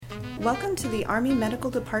Welcome to the Army Medical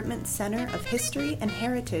Department Center of History and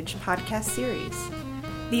Heritage podcast series.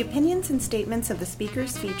 The opinions and statements of the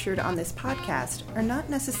speakers featured on this podcast are not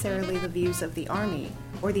necessarily the views of the Army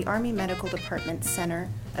or the Army Medical Department Center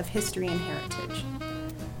of History and Heritage.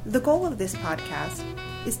 The goal of this podcast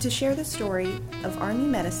is to share the story of Army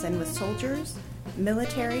medicine with soldiers,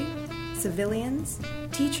 military, civilians,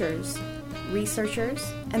 teachers,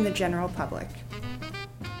 researchers, and the general public.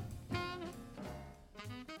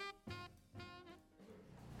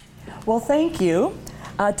 Well, thank you.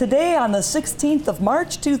 Today on the 16th of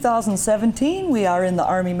March 2017, we are in the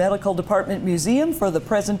Army Medical Department Museum for the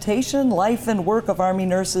presentation, Life and Work of Army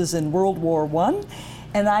Nurses in World War I.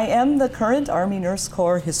 And I am the current Army Nurse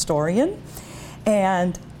Corps historian.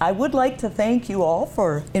 And I would like to thank you all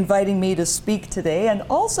for inviting me to speak today. And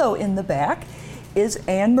also in the back is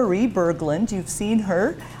Anne-Marie Berglund. You've seen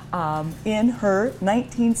her in her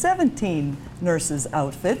 1917 nurse's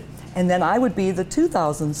outfit. And then I would be the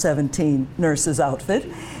 2017 nurse's outfit.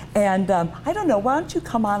 And I don't know, why don't you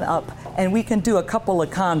come on up and we can do a couple of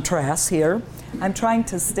contrasts here. I'm trying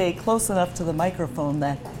to stay close enough to the microphone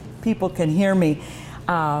that people can hear me.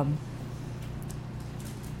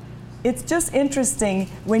 It's just interesting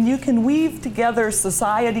when you can weave together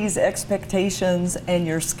society's expectations and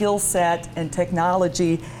your skill set and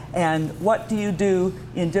technology and what do you do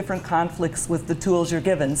in different conflicts with the tools you're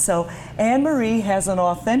given. So Anne-Marie has an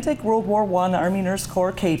authentic World War I Army Nurse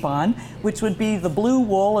Corps cape on, which would be the blue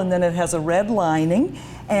wool and then it has a red lining.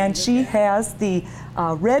 And she has the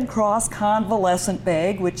Red Cross convalescent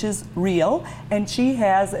bag, which is real, and she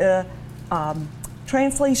has a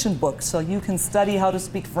translation book, so you can study how to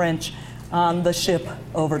speak French on the ship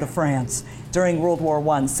over to France during World War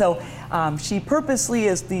I. So she purposely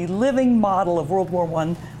is the living model of World War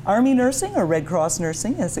I Army nursing or Red Cross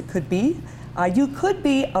nursing, as it could be. You could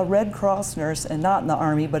be a Red Cross nurse and not in the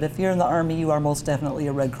Army, but if you're in the Army, you are most definitely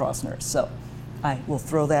a Red Cross nurse. So I will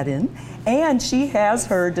throw that in. And she has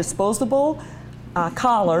her disposable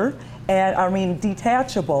collar,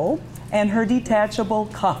 detachable, and her detachable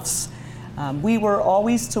cuffs. We were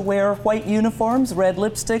always to wear white uniforms, red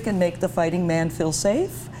lipstick, and make the fighting man feel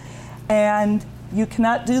safe. And you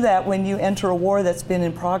cannot do that when you enter a war that's been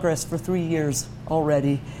in progress for 3 years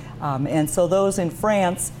already. And so those in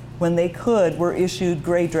France, when they could, were issued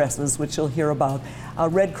gray dresses, which you'll hear about.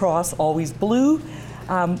 Red Cross, always blue.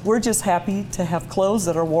 We're just happy to have clothes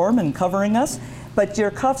that are warm and covering us, but your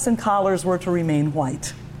cuffs and collars were to remain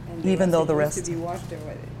white, even though the rest to be washed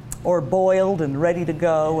already. Or boiled and ready to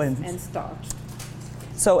go. And starched.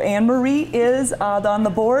 So Anne-Marie is on the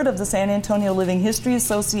board of the San Antonio Living History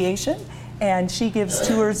Association, and she gives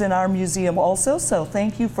tours in our museum also. So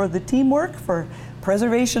thank you for the teamwork for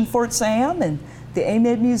Preservation Fort Sam and the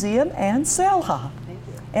AMED Museum and SALHA. Thank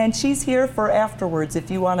you. And she's here for afterwards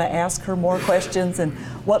if you want to ask her more questions and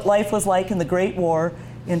what life was like in the Great War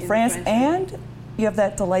in France. And you have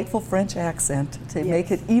that delightful French accent to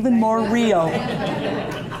make it even more real.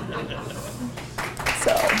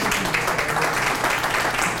 So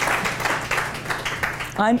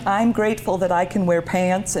I'm grateful that I can wear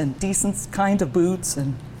pants and decent kind of boots,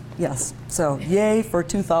 and yes, so yay for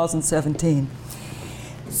 2017.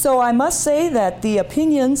 So I must say that the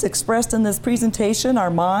opinions expressed in this presentation are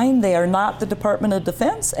mine. They are not the Department of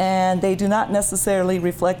Defense, and they do not necessarily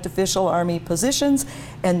reflect official Army positions,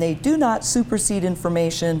 and they do not supersede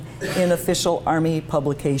information in official Army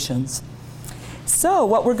publications. So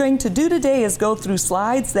what we're going to do today is go through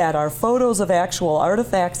slides that are photos of actual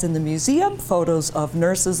artifacts in the museum, photos of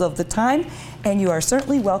nurses of the time, and you are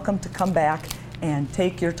certainly welcome to come back and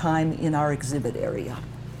take your time in our exhibit area.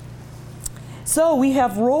 So we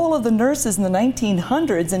have role of the nurses in the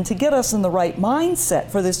 1900s, and to get us in the right mindset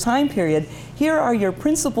for this time period, here are your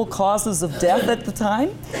principal causes of death at the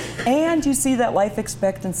time, and you see that life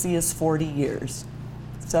expectancy is 40 years.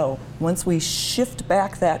 So once we shift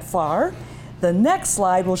back that far, the next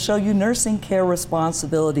slide will show you nursing care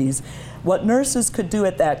responsibilities. What nurses could do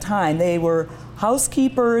at that time. They were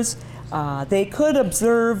housekeepers, they could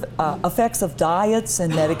observe effects of diets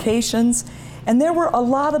and medications, and there were a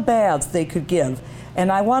lot of baths they could give.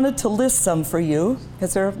 And I wanted to list some for you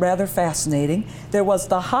because they're rather fascinating. There was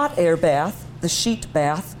the hot air bath, the sheet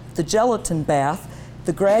bath, the gelatin bath,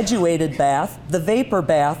 the graduated bath, the vapor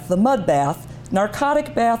bath, the mud bath,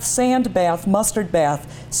 narcotic bath, sand bath, mustard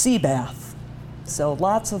bath, sea bath. So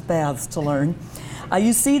lots of baths to learn.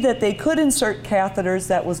 You see that they could insert catheters.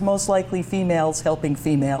 That was most likely females helping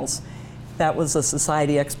females. That was a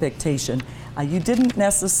society expectation. You didn't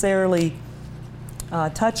necessarily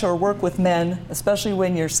touch or work with men, especially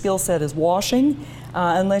when your skill set is washing,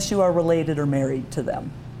 unless you are related or married to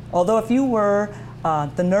them. Although if you were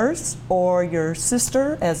the nurse or your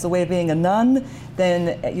sister as the way of being a nun,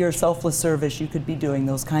 then your selfless service, you could be doing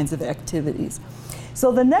those kinds of activities.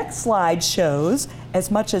 So the next slide shows, as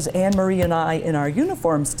much as Anne Marie and I in our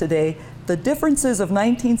uniforms today, the differences of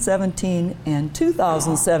 1917 and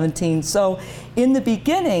 2017. So in the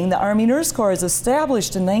beginning, the Army Nurse Corps is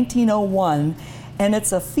established in 1901, and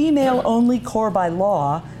it's a female-only corps by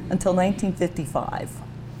law until 1955.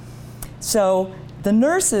 So the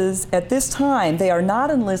nurses at this time, they are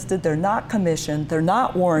not enlisted, they're not commissioned, they're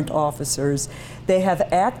not warrant officers. They have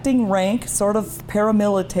acting rank, sort of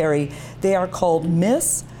paramilitary. They are called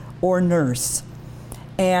Miss or Nurse.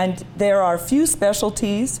 And there are few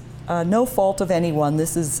specialties, no fault of anyone.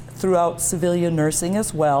 This is throughout civilian nursing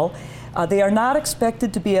as well. They are not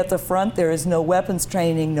expected to be at the front. There is no weapons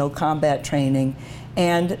training, no combat training.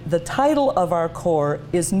 And the title of our corps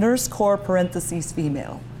is Nurse Corps parentheses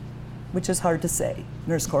female, which is hard to say,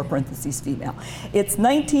 Nurse Corps parentheses female. It's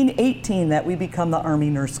 1918 that we become the Army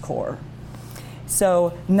Nurse Corps.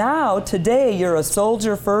 So now, today, you're a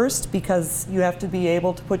soldier first because you have to be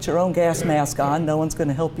able to put your own gas mask on. No one's going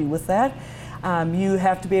to help you with that. You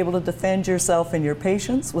have to be able to defend yourself and your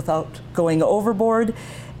patients without going overboard.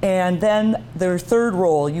 And then their third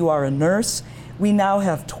role, you are a nurse. We now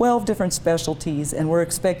have 12 different specialties, and we're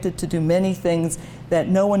expected to do many things that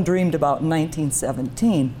no one dreamed about in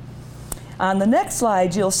 1917. On the next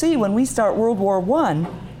slide, you'll see when we start World War I,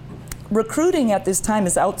 recruiting at this time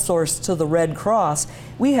is outsourced to the Red Cross.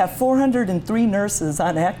 We have 403 nurses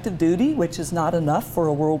on active duty, which is not enough for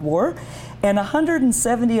a world war, and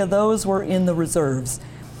 170 of those were in the reserves.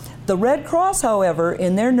 The Red Cross, however,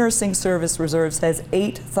 in their nursing service reserves has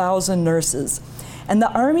 8,000 nurses. And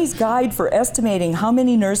the Army's guide for estimating how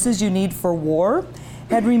many nurses you need for war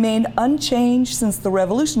had remained unchanged since the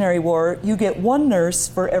Revolutionary War. You get one nurse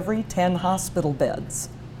for every 10 hospital beds,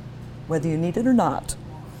 whether you need it or not.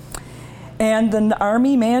 And the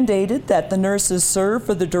Army mandated that the nurses serve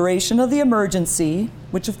for the duration of the emergency,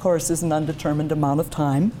 which of course is an undetermined amount of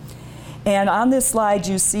time. And on this slide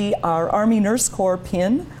you see our Army Nurse Corps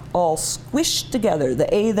pin all squished together.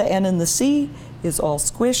 The A, the N, and the C is all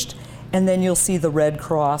squished. And then you'll see the Red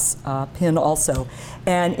Cross pin also.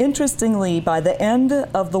 And interestingly, by the end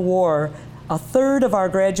of the war, a third of our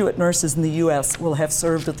graduate nurses in the U.S. will have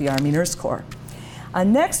served with the Army Nurse Corps.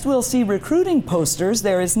 Next, we'll see recruiting posters.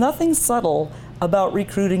 There is nothing subtle about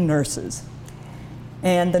recruiting nurses.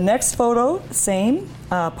 And the next photo, same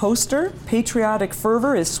poster, patriotic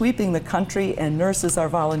fervor is sweeping the country and nurses are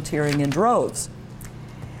volunteering in droves.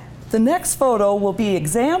 The next photo will be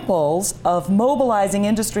examples of mobilizing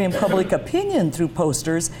industry and public opinion through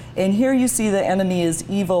posters, and here you see the enemy is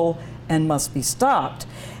evil and must be stopped.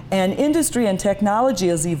 And industry and technology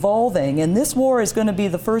is evolving, and this war is going to be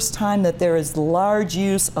the first time that there is large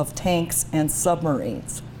use of tanks and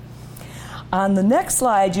submarines. On the next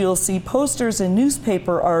slide, you'll see posters and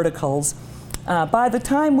newspaper articles. By the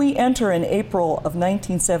time we enter in April of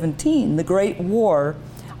 1917, the Great War,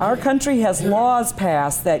 our country has laws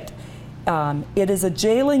passed that it is a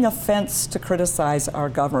jailing offense to criticize our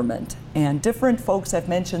government. And different folks have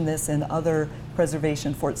mentioned this in other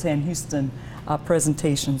Preservation Fort Sam Houston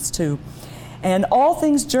presentations too. And all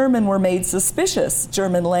things German were made suspicious.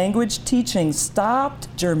 German language teaching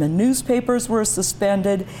stopped, German newspapers were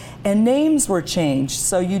suspended, and names were changed.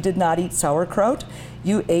 So you did not eat sauerkraut,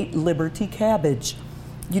 you ate Liberty cabbage.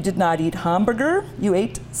 You did not eat hamburger, you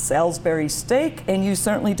ate Salisbury steak, and you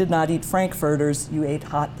certainly did not eat frankfurters, you ate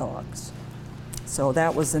hot dogs. So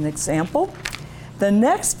that was an example. The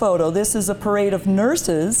next photo, this is a parade of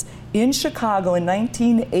nurses in Chicago in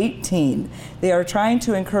 1918. They are trying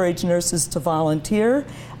to encourage nurses to volunteer.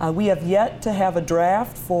 We have yet to have a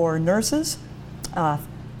draft for nurses.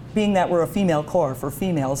 Being that we're a female corps, for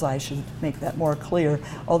females, I should make that more clear,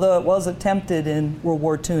 although it was attempted in World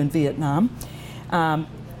War II and Vietnam.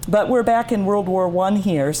 But we're back in World War I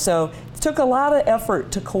here, so it took a lot of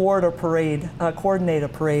effort to coordinate a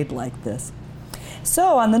parade like this.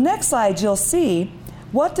 So on the next slide, you'll see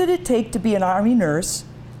what did it take to be an Army nurse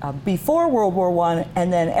before World War I,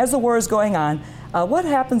 and then as the war is going on, what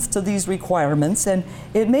happens to these requirements? And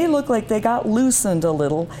it may look like they got loosened a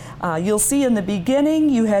little. You'll see in the beginning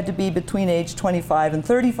you had to be between age 25 and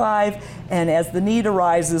 35, and as the need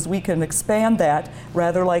arises, we can expand that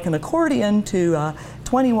rather like an accordion to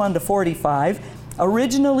 21 to 45.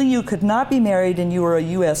 Originally, you could not be married and you were a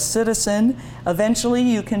U.S. citizen. Eventually,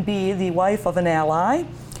 you can be the wife of an ally,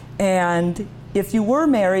 and if you were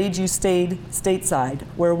married, you stayed stateside,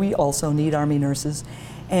 where we also need Army nurses.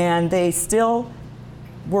 And they still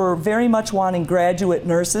were very much wanting graduate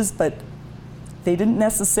nurses, but they didn't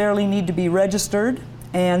necessarily need to be registered.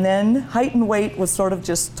 And then height and weight was sort of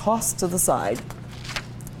just tossed to the side.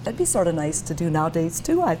 That'd be sort of nice to do nowadays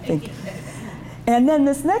too, I think. And then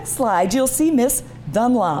this next slide, you'll see Miss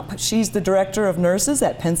Dunlop. She's the director of nurses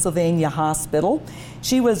at Pennsylvania Hospital.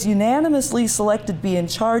 She was unanimously selected to be in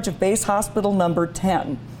charge of base hospital number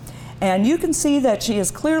 10. And you can see that she is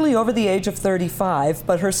clearly over the age of 35,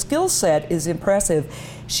 but her skill set is impressive.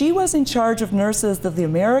 She was in charge of nurses of the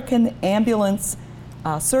American Ambulance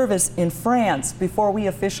Service in France before we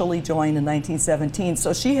officially joined in 1917.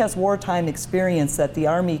 So she has wartime experience that the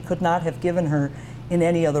Army could not have given her in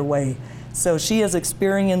any other way. So she is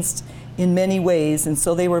experienced in many ways, and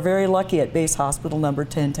so they were very lucky at base hospital number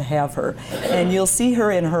 10 to have her. And you'll see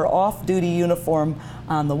her in her off-duty uniform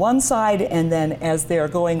on the one side, and then as they're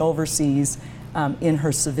going overseas in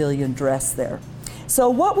her civilian dress there. So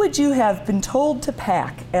what would you have been told to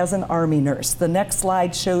pack as an Army nurse? The next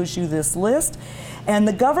slide shows you this list. And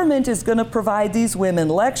the government is going to provide these women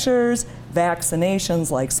lectures,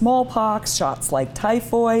 vaccinations like smallpox, shots like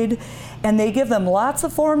typhoid, and they give them lots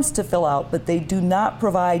of forms to fill out, but they do not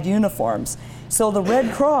provide uniforms. So the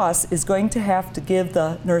Red Cross is going to have to give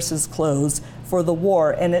the nurses clothes for the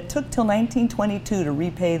war, and it took till 1922 to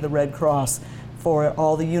repay the Red Cross for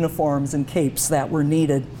all the uniforms and capes that were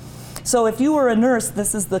needed. So if you were a nurse,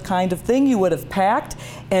 this is the kind of thing you would have packed,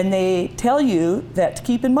 and they tell you that to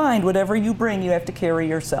keep in mind, whatever you bring, you have to carry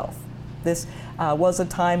yourself. This was a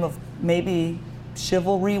time of maybe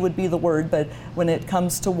chivalry would be the word, but when it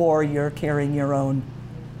comes to war, you're carrying your own,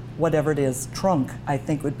 whatever it is, trunk, I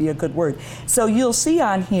think would be a good word. So you'll see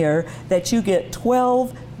on here that you get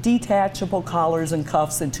 12 detachable collars and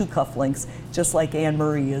cuffs and 2 cufflinks, just like Anne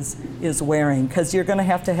Marie is wearing, because you're going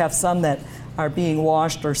to have some that are being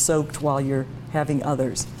washed or soaked while you're having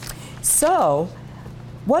others. So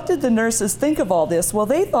what did the nurses think of all this? Well,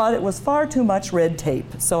 they thought it was far too much red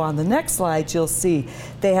tape. So on the next slide, you'll see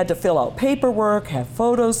they had to fill out paperwork, have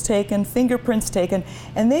photos taken, fingerprints taken,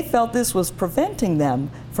 and they felt this was preventing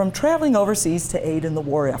them from traveling overseas to aid in the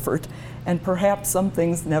war effort. And perhaps some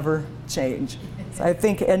things never change. So I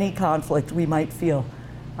think any conflict we might feel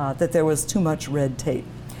that there was too much red tape.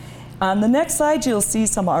 On the next slide, you'll see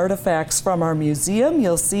some artifacts from our museum.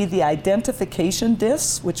 You'll see the identification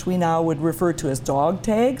discs, which we now would refer to as dog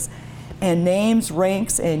tags, and names,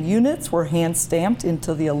 ranks, and units were hand-stamped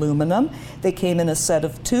into the aluminum. They came in a set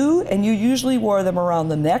of 2, and you usually wore them around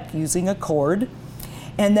the neck using a cord.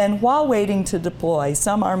 And then while waiting to deploy,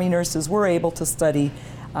 some Army nurses were able to study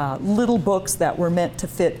little books that were meant to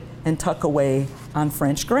fit and tuck away on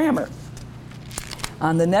French grammar.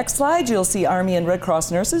 On the next slide, you'll see Army and Red Cross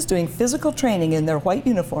nurses doing physical training in their white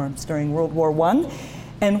uniforms during World War I.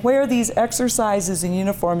 And where these exercises and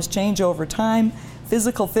uniforms change over time,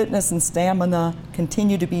 physical fitness and stamina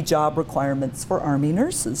continue to be job requirements for Army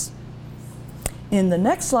nurses. In the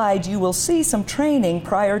next slide, you will see some training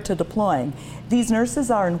prior to deploying. These nurses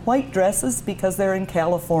are in white dresses because they're in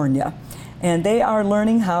California, and they are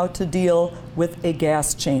learning how to deal with a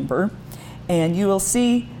gas chamber. And you will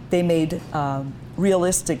see they made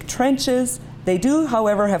realistic trenches. They do,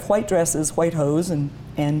 however, have white dresses, white hose,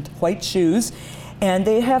 and white shoes. And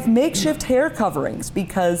they have makeshift hair coverings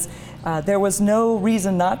because there was no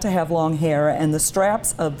reason not to have long hair, and the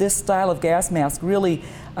straps of this style of gas mask really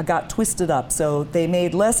got twisted up. So they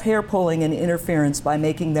made less hair pulling and interference by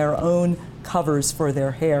making their own covers for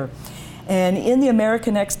their hair. And in the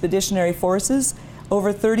American Expeditionary Forces,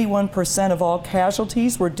 over 31% of all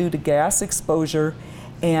casualties were due to gas exposure,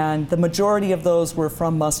 and the majority of those were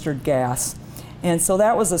from mustard gas. And so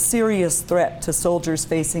that was a serious threat to soldiers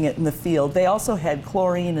facing it in the field. They also had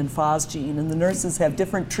chlorine and phosgene, and the nurses have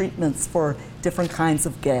different treatments for different kinds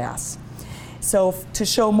of gas. So to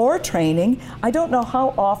show more training, I don't know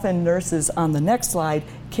how often nurses on the next slide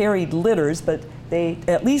carried litters, but they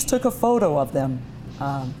at least took a photo of them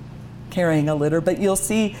carrying a litter. But you'll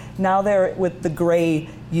see now they're with the gray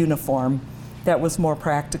uniform. That was more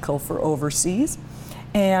practical for overseas.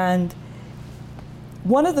 And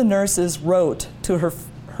one of the nurses wrote to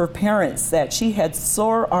her parents that she had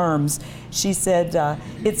sore arms. She said,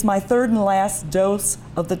 "It's my 3rd and last dose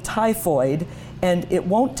of the typhoid, and it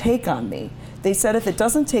won't take on me. They said if it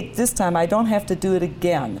doesn't take this time, I don't have to do it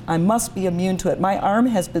again. I must be immune to it. My arm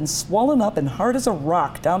has been swollen up and hard as a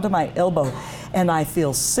rock down to my elbow, and I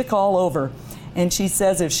feel sick all over." And she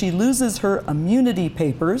says if she loses her immunity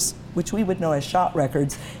papers, which we would know as shot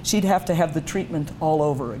records, she'd have to have the treatment all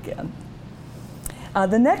over again.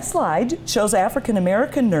 The next slide shows African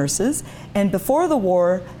American nurses, and before the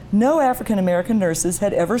war, no African American nurses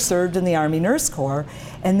had ever served in the Army Nurse Corps.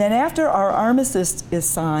 And then after our armistice is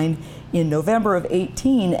signed in November of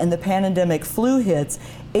 18 and the pandemic flu hits,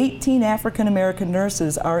 18 African American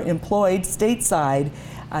nurses are employed stateside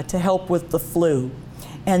to help with the flu.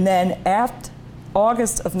 And then after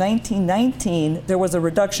August of 1919, there was a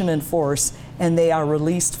reduction in force and they are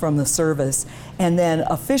released from the service. And then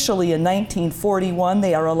officially in 1941,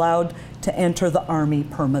 they are allowed to enter the Army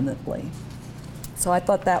permanently. So I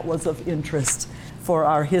thought that was of interest for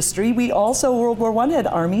our history. We also, World War I, had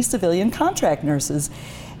Army civilian contract nurses,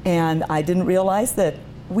 and I didn't realize that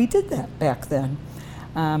we did that back then.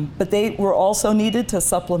 But they were also needed to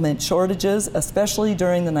supplement shortages, especially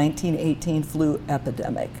during the 1918 flu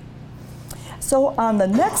epidemic. So on the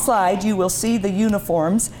next slide, you will see the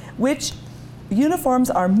uniforms, which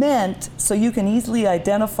uniforms are meant so you can easily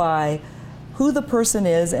identify who the person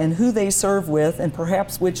is and who they serve with, and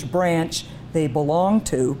perhaps which branch they belong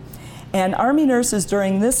to. And Army nurses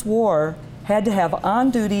during this war had to have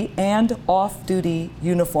on-duty and off-duty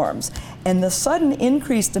uniforms. And the sudden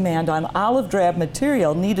increased demand on olive drab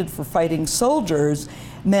material needed for fighting soldiers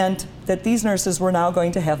meant that these nurses were now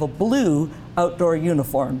going to have a blue outdoor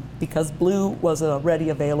uniform because blue was a ready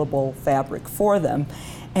available fabric for them.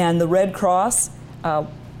 And the Red Cross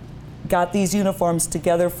got these uniforms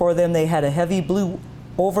together for them. They had a heavy blue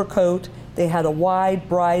overcoat. They had a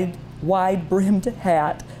wide-brimmed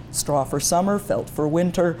hat, straw for summer, felt for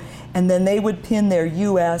winter, and then they would pin their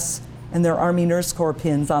U.S. and their Army Nurse Corps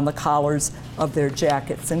pins on the collars of their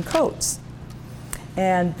jackets and coats.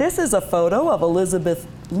 And this is a photo of Elizabeth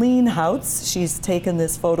Leanhoutz. She's taken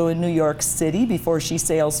this photo in New York City before she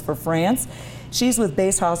sails for France. She's with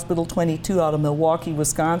Base Hospital 22 out of Milwaukee,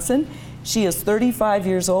 Wisconsin. She is 35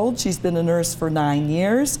 years old. She's been a nurse for 9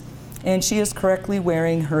 years, and she is correctly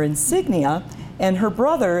wearing her insignia, and her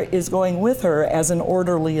brother is going with her as an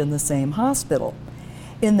orderly in the same hospital.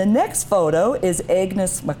 In the next photo is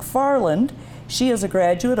Agnes McFarland. She is a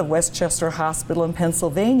graduate of Westchester Hospital in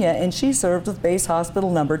Pennsylvania, and she served with Base Hospital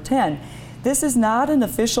number 10. This is not an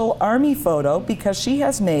official Army photo because she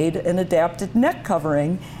has made an adapted neck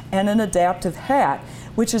covering and an adaptive hat,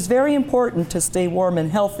 which is very important to stay warm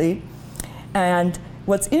and healthy. And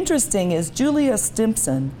what's interesting is Julia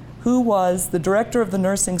Stimpson, who was the director of the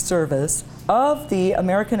nursing service of the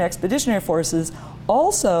American Expeditionary Forces,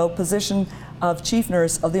 also position of chief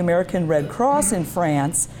nurse of the American Red Cross in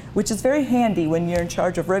France, which is very handy when you're in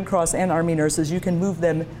charge of Red Cross and Army nurses. You can move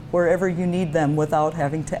them wherever you need them without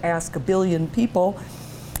having to ask a billion people.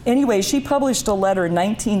 Anyway, she published a letter in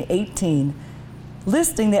 1918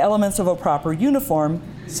 listing the elements of a proper uniform,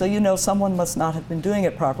 so you know someone must not have been doing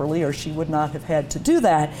it properly or she would not have had to do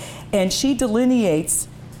that. And she delineates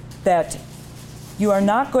that you are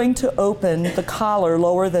not going to open the collar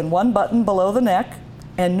lower than one button below the neck,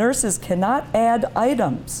 and nurses cannot add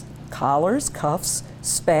items, collars, cuffs,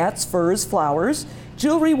 spats, furs, flowers,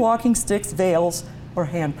 jewelry, walking sticks, veils, or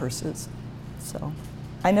hand purses. So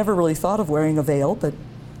I never really thought of wearing a veil, but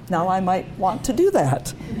now I might want to do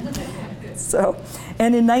that.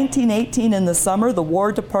 And in 1918 in the summer, the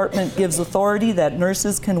War Department gives authority that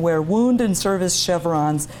nurses can wear wound and service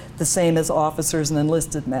chevrons the same as officers and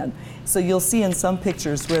enlisted men. So you'll see in some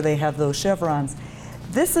pictures where they have those chevrons.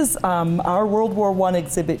 This is our World War I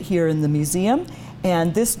exhibit here in the museum,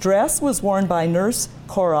 and this dress was worn by Nurse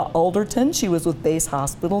Cora Alderton. She was with Base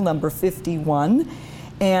Hospital number 51,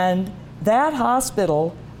 and that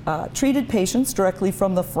hospital treated patients directly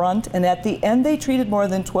from the front, and at the end they treated more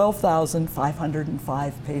than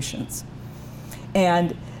 12,505 patients.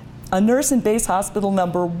 And a nurse in Base Hospital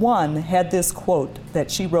number 1 had this quote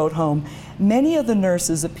that she wrote home: "Many of the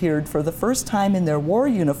nurses appeared for the first time in their war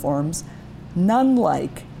uniforms,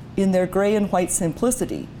 nun-like in their gray and white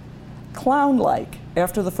simplicity, clown-like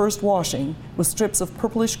after the first washing, with strips of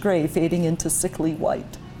purplish gray fading into sickly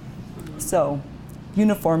white." So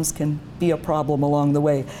uniforms can be a problem along the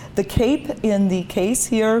way. The cape in the case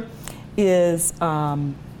here is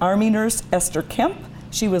Army nurse Esther Kemp.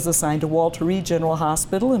 She was assigned to Walter Reed General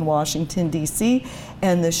Hospital in Washington, D.C.,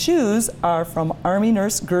 and the shoes are from Army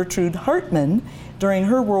nurse Gertrude Hartman during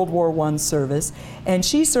her World War I service, and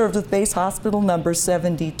she served with Base Hospital number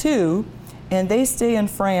 72, and they stay in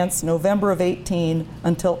France November of 18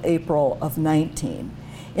 until April of 19.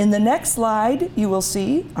 In the next slide, you will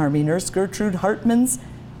see Army nurse Gertrude Hartman's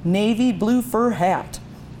navy blue fur hat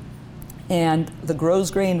and the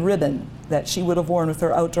Grosgrain ribbon that she would have worn with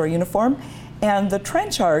her outdoor uniform. And the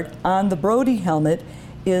trench art on the Brodie helmet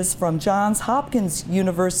is from Johns Hopkins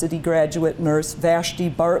University graduate nurse Vashti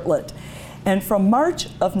Bartlett. And from March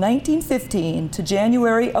of 1915 to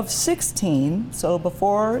January of 16, so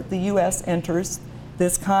before the U.S. enters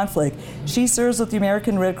this conflict, she serves with the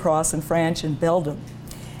American Red Cross in France and Belgium.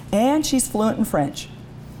 And she's fluent in French.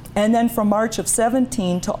 And then from March of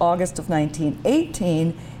 17 to August of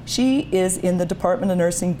 1918, she is in the Department of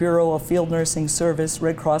Nursing Bureau of Field Nursing Service,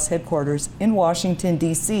 Red Cross headquarters in Washington,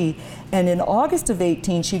 D.C. And in August of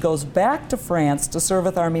 18, she goes back to France to serve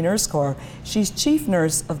with Army Nurse Corps. She's chief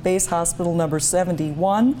nurse of Base Hospital number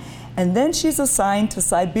 71, and then she's assigned to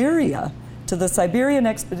Siberia, to the Siberian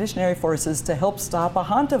Expeditionary Forces to help stop a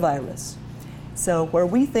hantavirus. So where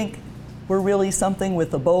we think we're really something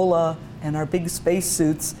with Ebola and our big space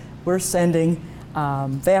suits, we're sending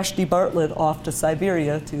Vashti Bartlett off to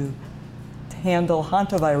Siberia to handle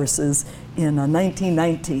hantaviruses in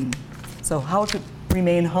 1919. So how to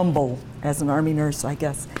remain humble as an Army nurse, I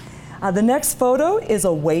guess. The next photo is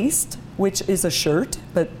a waist, which is a shirt,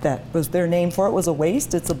 but that was their name for it, was a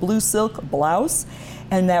waist. It's a blue silk blouse,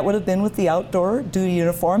 and that would have been with the outdoor duty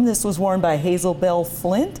uniform. This was worn by Hazel Bell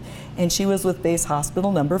Flint, and she was with Base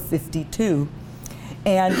Hospital number 52.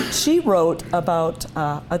 And she wrote about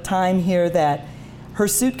a time here that her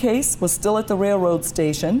suitcase was still at the railroad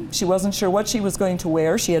station. She wasn't sure what she was going to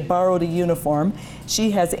wear. She had borrowed a uniform.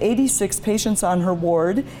 She has 86 patients on her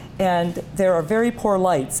ward, and there are very poor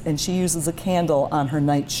lights, and she uses a candle on her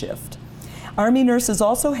night shift. Army nurses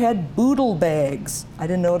also had boodle bags. I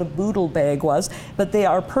didn't know what a boodle bag was, but they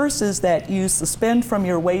are purses that you suspend from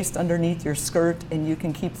your waist underneath your skirt, and you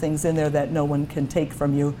can keep things in there that no one can take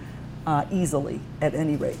from you easily, at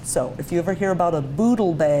any rate. So if you ever hear about a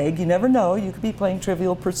boodle bag, you never know, you could be playing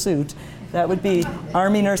Trivial Pursuit. That would be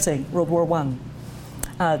Army nursing, World War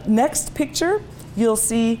I. Next picture, you'll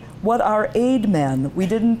see what are aid men. We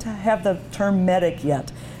didn't have the term medic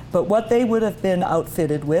yet, but what they would have been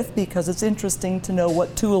outfitted with, because it's interesting to know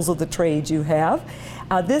what tools of the trade you have.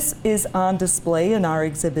 This is on display in our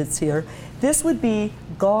exhibits here. This would be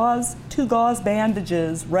gauze, 2 gauze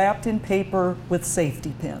bandages wrapped in paper with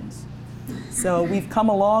safety pins. So we've come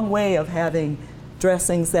a long way of having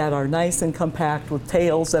dressings that are nice and compact with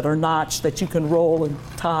tails that are notched that you can roll and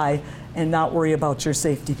tie and not worry about your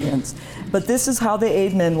safety pins. But this is how the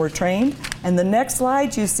aid men were trained. And the next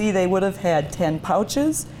slide, you see they would have had 10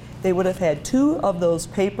 pouches. They would have had 2 of those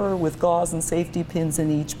paper with gauze and safety pins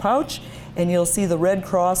in each pouch. And you'll see the Red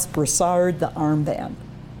Cross brassard, the armband.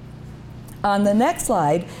 On the next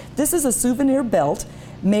slide, this is a souvenir belt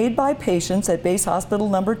made by patients at Base Hospital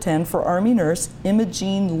number 10 for Army nurse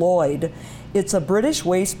Imogene Lloyd. It's a British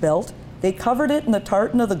waist belt. They covered it in the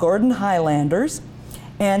tartan of the Gordon Highlanders,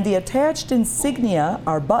 and the attached insignia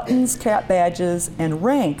are buttons, cap badges, and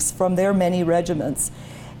ranks from their many regiments.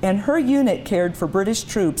 And her unit cared for British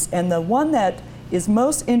troops, and the one that is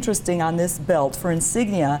most interesting on this belt for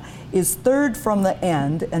insignia is 3rd from the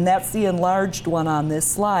end, and that's the enlarged one on this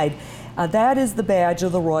slide. That is the badge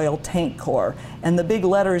of the Royal Tank Corps, and the big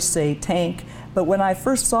letters say tank, but when I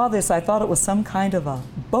first saw this I thought it was some kind of a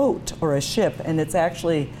boat or a ship, and it's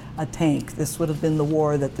actually a tank. This would have been the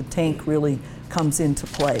war that the tank really comes into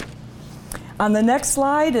play. On the next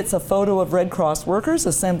slide, it's a photo of Red Cross workers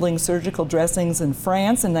assembling surgical dressings in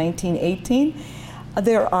France in 1918.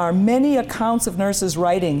 There are many accounts of nurses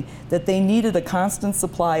writing that they needed a constant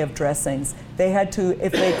supply of dressings. They had to,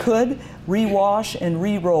 if they could, rewash and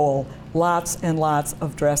re-roll lots and lots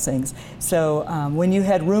of dressings. So when you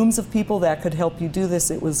had rooms of people that could help you do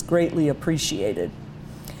this, it was greatly appreciated.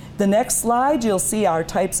 The next slide, you'll see our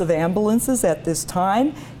types of ambulances at this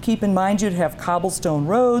time. Keep in mind you'd have cobblestone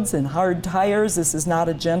roads and hard tires. This is not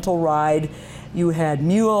a gentle ride. You had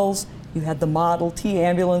mules, you had the Model T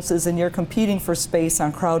ambulances, and you're competing for space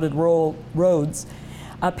on crowded roads.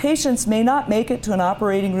 Patients may not make it to an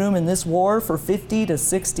operating room in this war for 50 to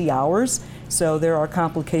 60 hours, so there are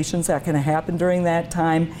complications that can happen during that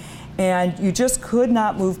time, and you just could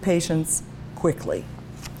not move patients quickly.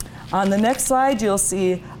 On the next slide, you'll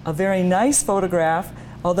see a very nice photograph,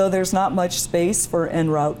 although there's not much space for en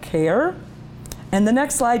route care. And the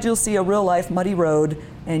next slide, you'll see a real-life muddy road,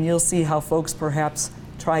 and you'll see how folks perhaps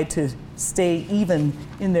try to stay even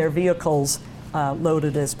in their vehicles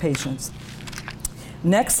loaded as patients.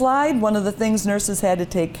 Next slide, one of the things nurses had to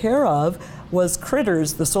take care of was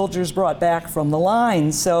critters the soldiers brought back from the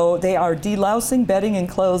line. So they are delousing bedding and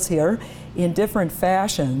clothes here in different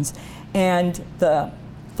fashions. And the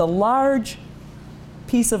large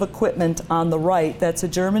piece of equipment on the right, that's a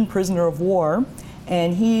German prisoner of war,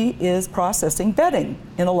 and he is processing bedding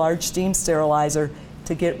in a large steam sterilizer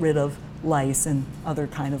to get rid of lice and other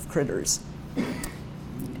kind of critters.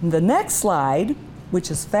 The next slide which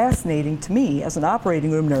is fascinating to me as an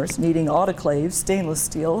operating room nurse needing autoclaves, stainless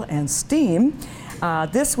steel, and steam.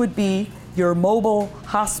 This would be your mobile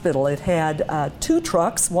hospital. It had 2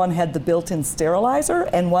 trucks. One had the built-in sterilizer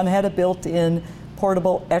and one had a built-in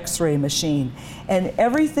portable x-ray machine. And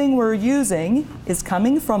everything we're using is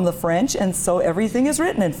coming from the French, and so everything is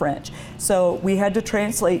written in French. So we had to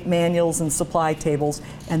translate manuals and supply tables,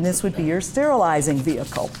 and this would be your sterilizing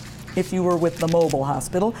vehicle if you were with the mobile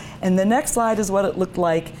hospital. And the next slide is what it looked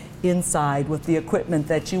like inside with the equipment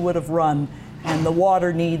that you would have run and the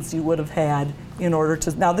water needs you would have had in order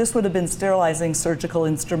to, now this would have been sterilizing surgical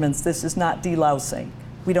instruments. This is not delousing.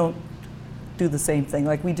 We don't do the same thing.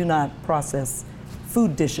 Like, we do not process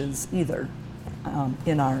food dishes either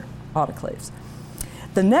in our autoclaves.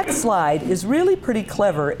 The next slide is really pretty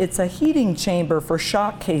clever. It's a heating chamber for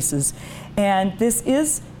shock cases, and this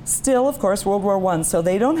is still, of course, World War I, so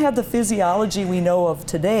they don't have the physiology we know of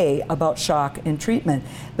today about shock and treatment,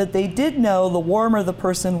 but they did know the warmer the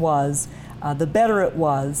person was, the better it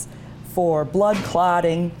was for blood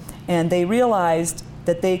clotting, and they realized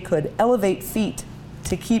that they could elevate feet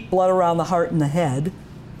to keep blood around the heart and the head.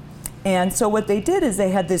 And so what they did is they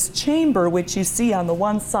had this chamber, which you see on the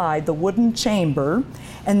one side, the wooden chamber,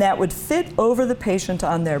 and that would fit over the patient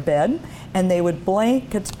on their bed, and they would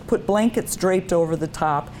put blankets draped over the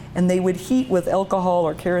top, and they would heat with alcohol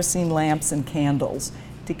or kerosene lamps and candles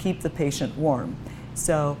to keep the patient warm.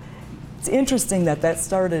 So it's interesting that that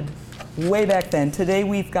started way back then. Today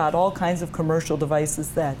we've got all kinds of commercial devices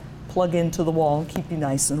that plug into the wall and keep you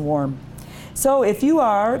nice and warm. So if you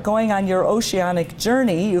are going on your oceanic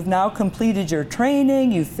journey, you've now completed your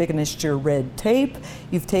training, you've finished your red tape,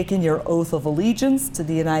 you've taken your oath of allegiance to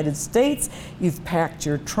the United States, you've packed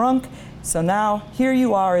your trunk. So now here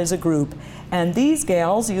you are as a group. And these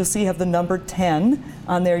gals, you'll see, have the number 10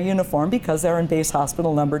 on their uniform because they're in base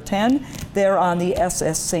hospital number 10. They're on the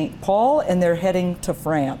SS St. Paul and they're heading to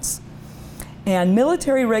France. And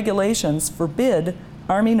military regulations forbid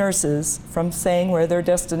Army nurses from saying where their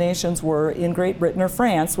destinations were in Great Britain or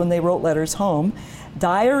France when they wrote letters home.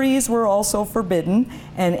 Diaries were also forbidden,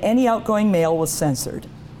 and any outgoing mail was censored.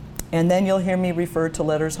 And then you'll hear me refer to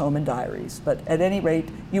letters home and diaries. But at any rate,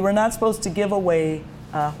 you were not supposed to give away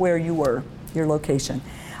where you were, your location.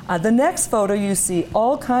 The next photo, you see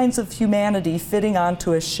all kinds of humanity fitting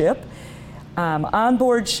onto a ship. On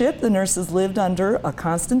board ship, the nurses lived under a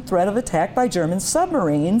constant threat of attack by German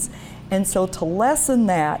submarines. And so to lessen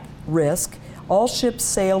that risk, all ships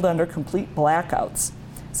sailed under complete blackouts.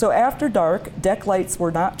 So after dark, deck lights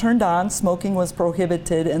were not turned on, smoking was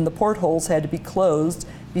prohibited, and the portholes had to be closed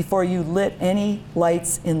before you lit any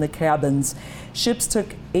lights in the cabins. Ships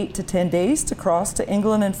took 8 to 10 days to cross to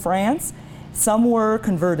England and France. Some were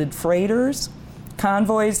converted freighters.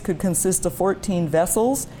 Convoys could consist of 14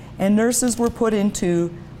 vessels, and nurses were put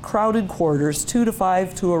into crowded quarters, 2 to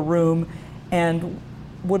 5 to a room, and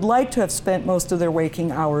would like to have spent most of their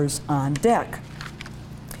waking hours on deck.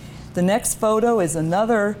 The next photo is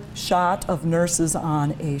another shot of nurses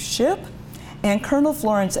on a ship, and Colonel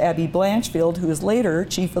Florence Abbey Blanchfield, who is later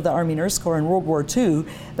Chief of the Army Nurse Corps in World War II,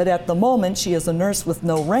 but at the moment she is a nurse with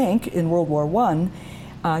no rank in World War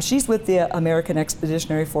I. She's with the American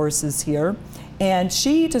Expeditionary Forces here, and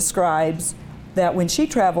she describes that when she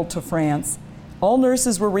traveled to France, all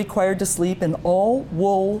nurses were required to sleep in all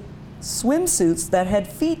wool swimsuits that had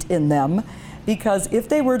feet in them, because if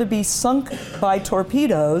they were to be sunk by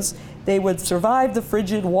torpedoes, they would survive the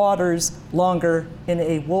frigid waters longer in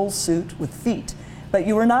a wool suit with feet. But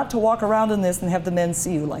you were not to walk around in this and have the men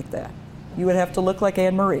see you like that. You would have to look like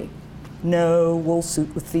Anne Marie. No wool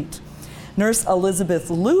suit with feet. Nurse Elizabeth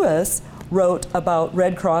Lewis wrote about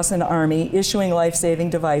Red Cross and Army issuing life-saving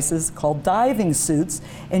devices called diving suits,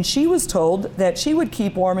 and she was told that she would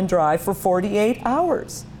keep warm and dry for 48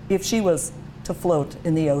 hours if she was to float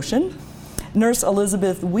in the ocean. Nurse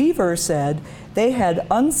Elizabeth Weaver said they had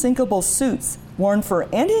unsinkable suits worn for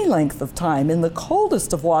any length of time. In the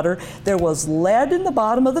coldest of water, there was lead in the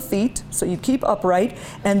bottom of the feet, so you'd keep upright,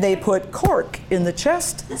 and they put cork in the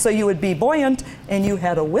chest, so you would be buoyant, and you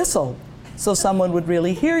had a whistle, so someone would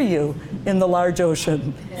really hear you in the large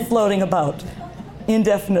ocean, floating about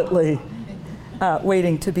indefinitely,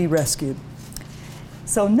 waiting to be rescued.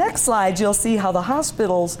 So next slide, you'll see how the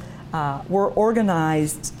hospitals were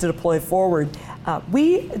organized to deploy forward.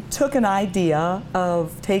 We took an idea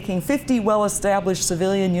of taking 50 well-established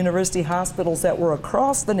civilian university hospitals that were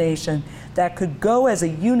across the nation that could go as a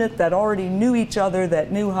unit that already knew each other,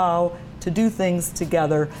 that knew how to do things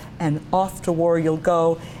together, and off to war you'll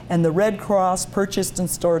go. And the Red Cross purchased and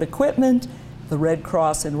stored equipment. The Red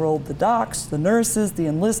Cross enrolled the docs, the nurses, the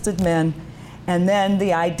enlisted men, And then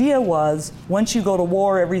the idea was, once you go to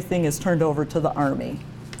war, everything is turned over to the Army,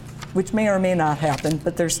 which may or may not happen,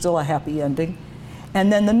 but there's still a happy ending.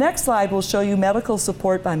 And then the next slide will show you medical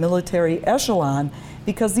support by military echelon,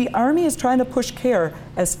 because the Army is trying to push care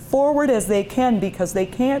as forward as they can, because they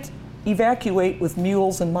can't evacuate with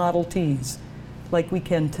mules and Model Ts like we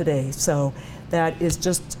can today. So that is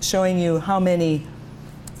just showing you how many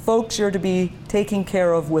folks you're to be taking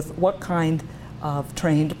care of with what kind of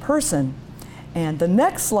trained person. And the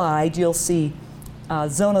next slide, you'll see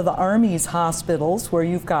Zone of the Army's hospitals, where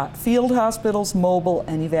you've got field hospitals, mobile,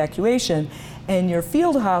 and evacuation. And your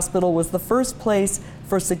field hospital was the first place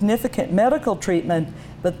for significant medical treatment,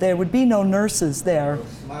 but there would be no nurses there. Those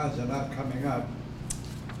slides are not coming up.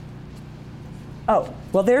 Oh,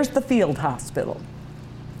 well, there's the field hospital.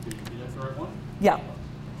 Is that the right one? Yeah.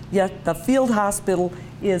 Yeah, the field hospital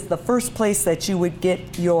is the first place that you would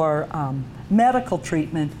get your medical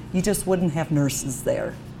treatment. You just wouldn't have nurses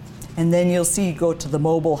there. And then you'll see you go to the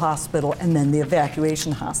mobile hospital and then the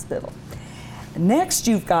evacuation hospital. Next,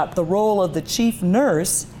 you've got the role of the chief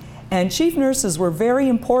nurse. And chief nurses were very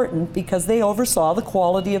important because they oversaw the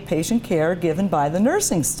quality of patient care given by the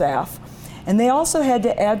nursing staff. And they also had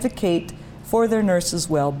to advocate for their nurses'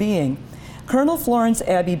 well-being. Colonel Florence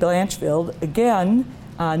Abbey Blanchfield, again,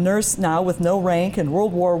 a nurse now with no rank in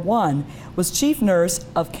World War I, was chief nurse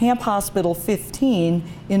of Camp Hospital 15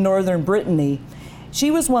 in northern Brittany.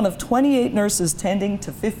 She was one of 28 nurses tending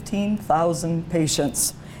to 15,000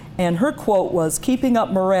 patients. And her quote was, "Keeping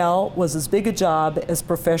up morale was as big a job as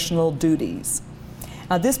professional duties."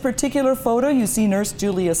 This particular photo, you see Nurse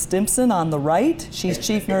Julia Stimpson on the right. She's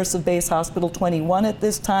chief nurse of Base Hospital 21 at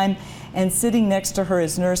this time, and sitting next to her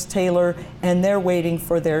is Nurse Taylor, and they're waiting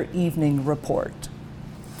for their evening report.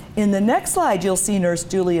 In the next slide, you'll see Nurse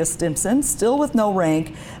Julia Stimpson, still with no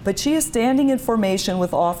rank, but she is standing in formation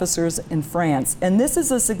with officers in France. And this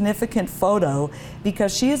is a significant photo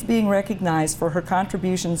because she is being recognized for her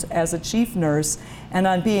contributions as a chief nurse and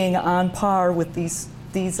on being on par with these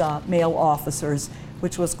male officers,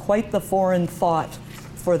 which was quite the foreign thought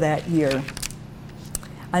for that year.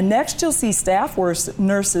 Next, you'll see staff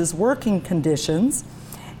nurses' working conditions.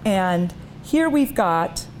 And here we've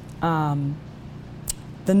got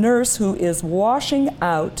the nurse who is washing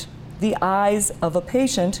out the eyes of a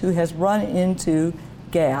patient who has run into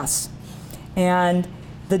gas. And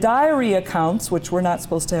the diary accounts, which we're not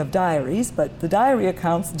supposed to have diaries, but the diary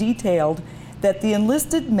accounts detailed that the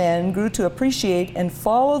enlisted men grew to appreciate and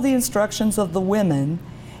follow the instructions of the women.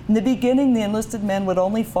 In the beginning, the enlisted men would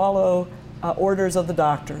only follow orders of the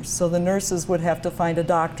doctors. So the nurses would have to find a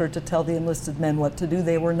doctor to tell the enlisted men what to do.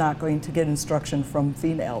 They were not going to get instruction from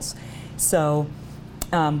females. So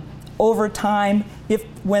over time,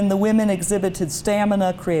 when the women exhibited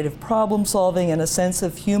stamina, creative problem solving, and a sense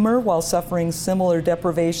of humor while suffering similar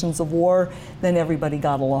deprivations of war, then everybody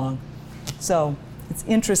got along. So it's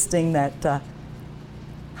interesting that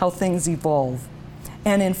how things evolve.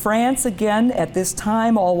 And in France, again, at this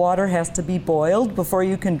time, all water has to be boiled before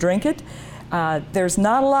you can drink it. There's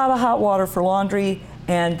not a lot of hot water for laundry,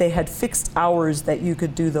 and they had fixed hours that you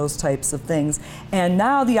could do those types of things. And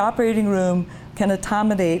now the operating room can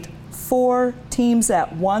accommodate 4 teams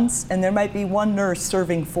at once, and there might be one nurse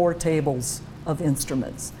serving 4 tables of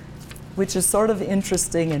instruments, which is sort of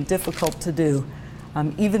interesting and difficult to do,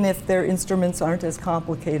 even if their instruments aren't as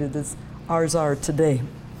complicated as ours are today.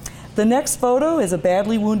 The next photo is a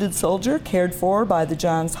badly wounded soldier cared for by the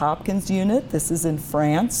Johns Hopkins unit. This is in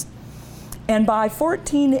France. And by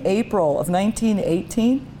 14 April of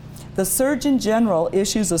 1918, the Surgeon General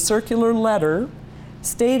issues a circular letter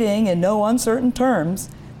stating in no uncertain terms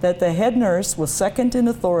that the head nurse was second in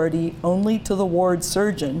authority only to the ward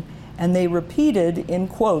surgeon, and they repeated in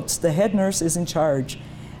quotes, "The head nurse is in charge."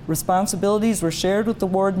 Responsibilities were shared with the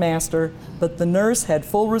ward master, but the nurse had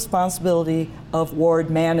full responsibility of ward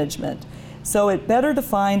management. So it better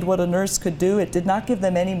defined what a nurse could do. It did not give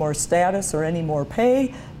them any more status or any more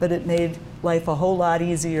pay, but it made life a whole lot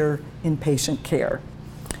easier in patient care.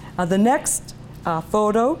 The next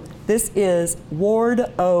photo, this is Ward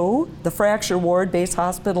O, the fracture ward, base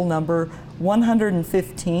hospital number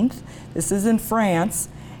 115th. This is in France.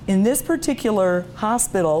 In this particular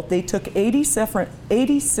hospital, they took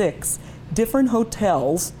 86 different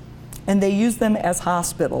hotels and they used them as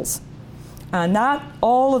hospitals. Not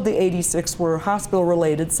all of the 86 were hospital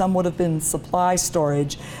related, some would have been supply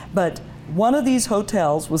storage, but one of these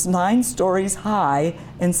hotels was 9 stories high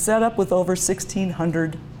and set up with over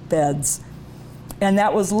 1,600 beds. And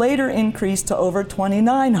that was later increased to over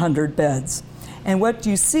 2,900 beds. And what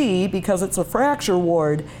you see, because it's a fracture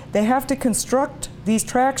ward, they have to construct these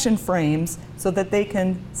traction frames so that they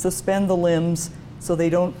can suspend the limbs so they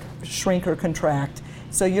don't shrink or contract.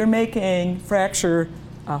 So you're making fracture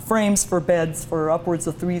frames for beds for upwards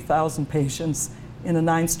of 3,000 patients in a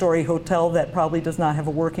 9-story hotel that probably does not have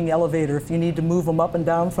a working elevator if you need to move them up and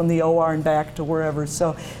down from the OR and back to wherever.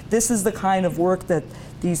 So this is the kind of work that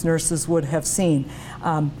these nurses would have seen.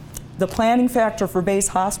 The planning factor for base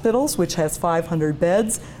hospitals, which has 500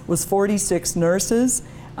 beds, was 46 nurses.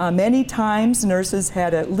 Many times nurses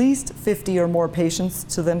had at least 50 or more patients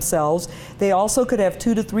to themselves. They also could have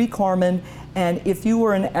 2 to 3 corpsmen, and if you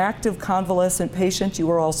were an active convalescent patient, you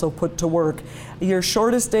were also put to work. Your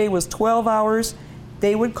shortest day was 12 hours.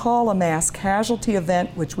 They would call a mass casualty event,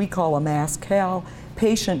 which we call a mass cal,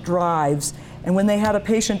 patient drives. And when they had a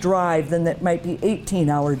patient drive, then that might be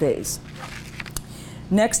 18-hour days.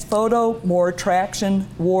 Next photo, more traction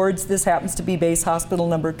wards. This happens to be base hospital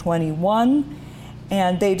number 21.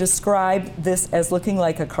 And they describe this as looking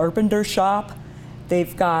like a carpenter shop.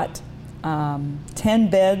 They've got 10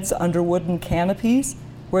 beds under wooden canopies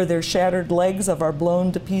where their shattered legs of our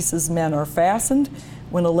blown to pieces men are fastened.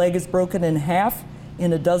 When a leg is broken in half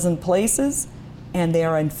in a dozen places, and they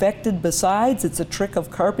are infected besides, it's a trick of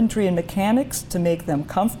carpentry and mechanics to make them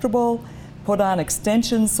comfortable, put on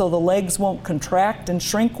extensions so the legs won't contract and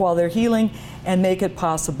shrink while they're healing, and make it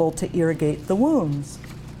possible to irrigate the wounds.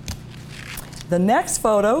 The next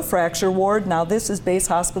photo, fracture ward. Now this is base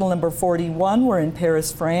hospital number 41. We're in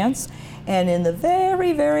Paris, France. And in the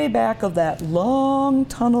very, very back of that long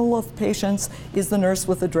tunnel of patients is the nurse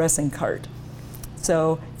with a dressing cart.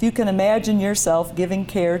 So if you can imagine yourself giving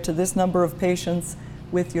care to this number of patients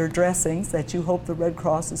with your dressings that you hope the Red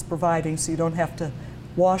Cross is providing so you don't have to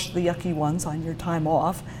wash the yucky ones on your time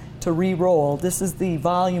off to re-roll. This is the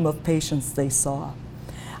volume of patients they saw.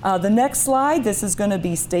 The next slide, this is going to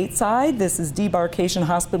be stateside. This is Debarkation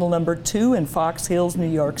Hospital number 2 in Fox Hills, New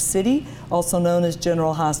York City, also known as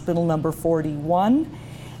General Hospital number 41.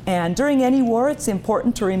 And during any war, it's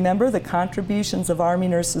important to remember the contributions of Army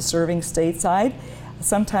nurses serving stateside.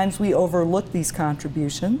 Sometimes we overlook these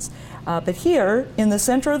contributions. But here, in the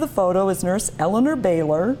center of the photo is Nurse Eleanor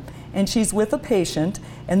Baylor, and she's with a patient,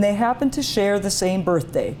 and they happen to share the same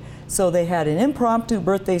birthday. So they had an impromptu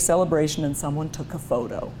birthday celebration and someone took a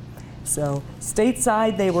photo. So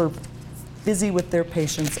stateside, they were busy with their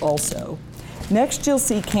patients also. Next, you'll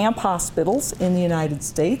see camp hospitals in the United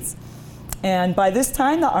States. And by this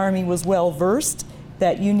time, the Army was well versed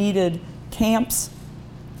that you needed camps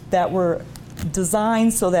that were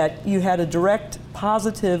designed so that you had a direct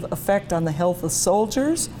positive effect on the health of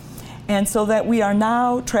soldiers. And so that we are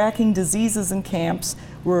now tracking diseases in camps,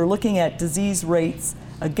 we're looking at disease rates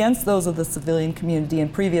against those of the civilian community in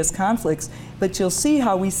previous conflicts, but you'll see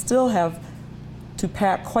how we still have to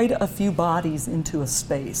pack quite a few bodies into a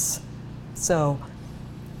space. So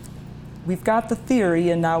we've got the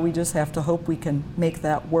theory, and now we just have to hope we can make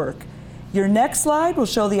that work. Your next slide will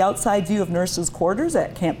show the outside view of nurses' quarters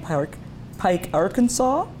at Camp Pike,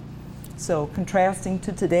 Arkansas. So contrasting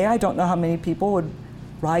to today, I don't know how many people would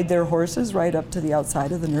ride their horses right up to the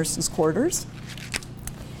outside of the nurses' quarters.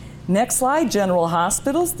 Next slide, general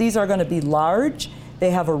hospitals. These are going to be large.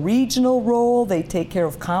 They have a regional role. They take care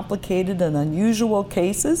of complicated and unusual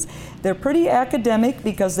cases. They're pretty academic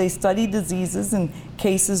because they study diseases and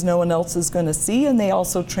cases no one else is going to see, and they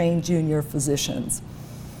also train junior physicians.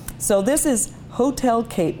 So this is Hotel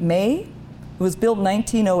Cape May. It was built in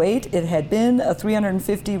 1908. It had been a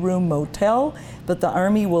 350-room motel, but the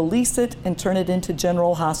Army will lease it and turn it into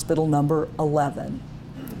General Hospital number 11.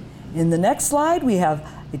 In the next slide, we have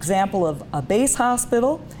example of a base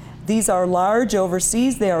hospital. These are large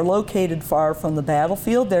overseas. They are located far from the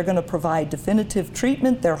battlefield. They're going to provide definitive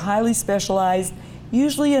treatment. They're highly specialized,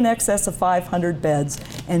 usually in excess of 500 beds,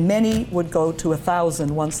 and many would go to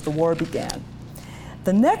 1,000 once the war began.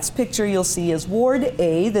 The next picture you'll see is Ward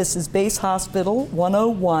A. This is Base Hospital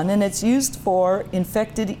 101, and it's used for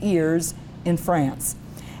infected ears in France.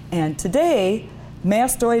 And today,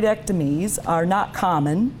 mastoidectomies are not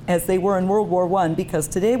common as they were in World War I, because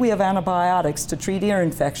today we have antibiotics to treat ear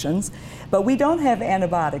infections, but we don't have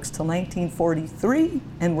antibiotics till 1943,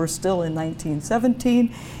 and we're still in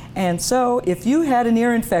 1917. And so if you had an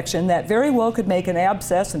ear infection, that very well could make an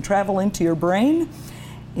abscess and travel into your brain,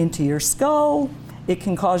 into your skull. It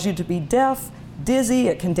can cause you to be deaf, dizzy,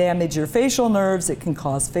 it can damage your facial nerves, it can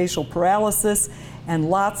cause facial paralysis, and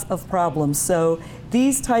lots of problems. So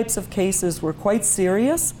these types of cases were quite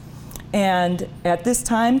serious, and at this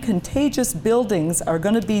time, contagious buildings are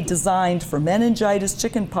going to be designed for meningitis,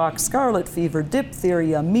 chickenpox, scarlet fever,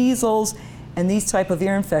 diphtheria, measles, and these type of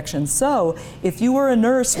ear infections. So if you were a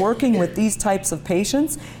nurse working with these types of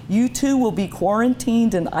patients, you too will be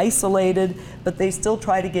quarantined and isolated, but they still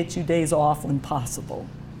try to get you days off when possible.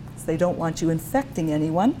 So they don't want you infecting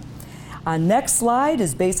anyone. Next slide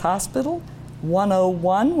is Base Hospital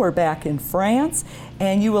 101. We're back in France,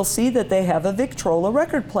 and you will see that they have a Victrola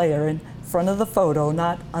record player in front of the photo,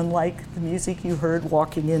 not unlike the music you heard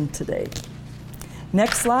walking in today.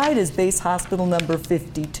 Next slide is Base Hospital number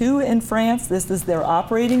 52 in France. This is their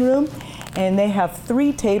operating room, and they have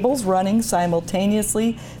 3 tables running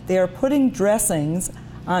simultaneously. They are putting dressings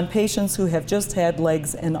on patients who have just had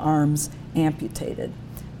legs and arms amputated.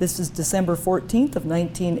 This is December 14th of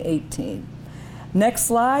 1918. Next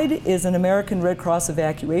slide is an American Red Cross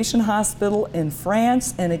evacuation hospital in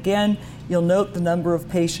France, and again, you'll note the number of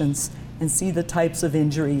patients and see the types of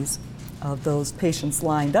injuries of those patients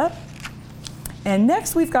lined up. And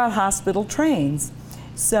next we've got hospital trains.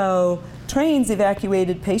 So trains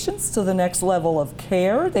evacuated patients to the next level of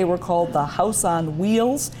care. They were called the House on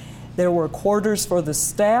Wheels. There were quarters for the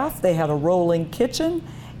staff. They had a rolling kitchen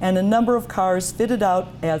and a number of cars fitted out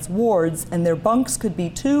as wards, and their bunks could be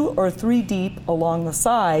 2 or 3 deep along the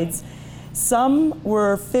sides. Some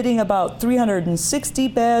were fitting about 360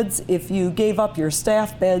 beds. If you gave up your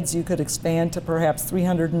staff beds, you could expand to perhaps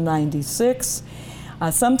 396.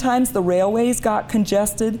 Sometimes the railways got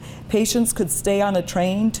congested. Patients could stay on a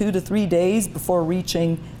train 2 to 3 days before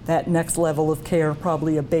reaching that next level of care,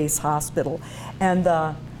 probably a base hospital. And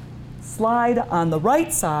the slide on the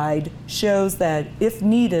right side shows that if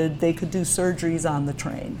needed, they could do surgeries on the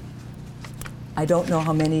train. I don't know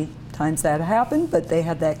how many times that happened, but they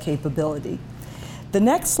had that capability. The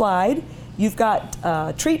next slide, you've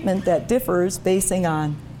got treatment that differs basing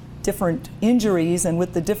on different injuries, and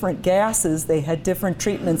with the different gases, they had different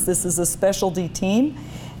treatments. This is a specialty team,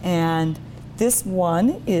 and this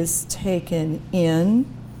one is taken in,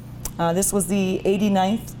 this was the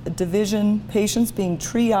 89th Division patients being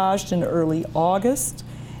triaged in early August,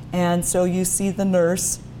 and so you see the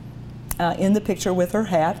nurse in the picture with her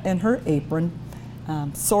hat and her apron,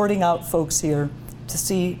 sorting out folks here to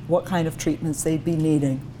see what kind of treatments they'd be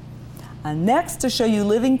needing. Next, to show you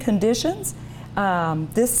living conditions,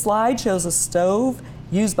 this slide shows a stove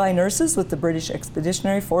used by nurses with the British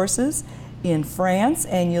Expeditionary Forces in France,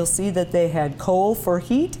 and you'll see that they had coal for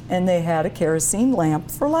heat and they had a kerosene lamp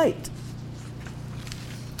for light.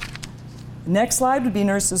 Next slide would be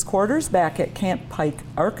nurses' quarters back at Camp Pike,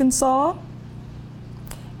 Arkansas.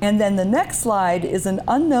 And then the next slide is an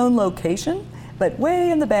unknown location, but way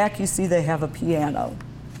in the back you see they have a piano.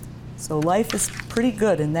 So life is pretty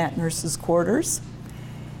good in that nurses' quarters.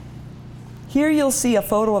 Here you'll see a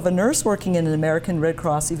photo of a nurse working in an American Red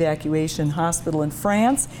Cross evacuation hospital in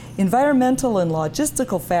France. Environmental and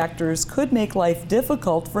logistical factors could make life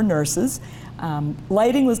difficult for nurses.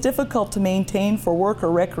 Lighting was difficult to maintain for work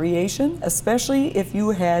or recreation, especially if you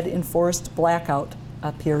had enforced blackout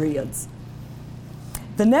periods.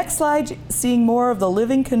 The next slide, seeing more of the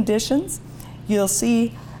living conditions, you'll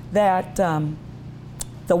see that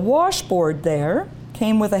the washboard there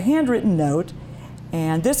came with a handwritten note,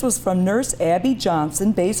 and this was from Nurse Abby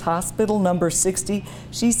Johnson, Base Hospital number 60.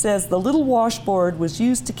 She says, "The little washboard was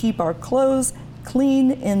used to keep our clothes clean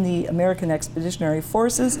in the American Expeditionary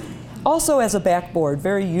Forces, also as a backboard,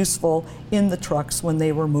 very useful in the trucks when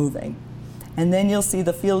they were moving." And then you'll see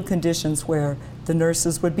the field conditions where the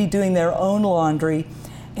nurses would be doing their own laundry.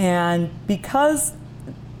 And because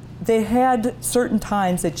they had certain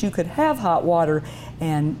times that you could have hot water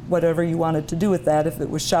and whatever you wanted to do with that, if it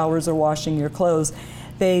was showers or washing your clothes,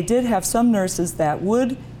 they did have some nurses that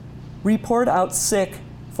would report out sick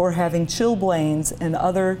for having chilblains and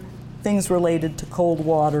other things related to cold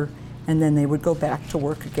water, and then they would go back to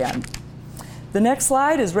work again. The next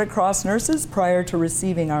slide is Red Cross nurses prior to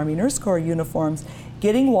receiving Army Nurse Corps uniforms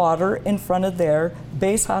getting water in front of their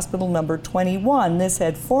base hospital number 21. This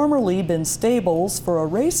had formerly been stables for a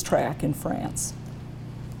racetrack in France.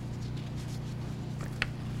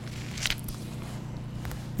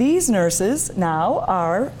 These nurses now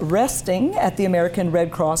are resting at the American Red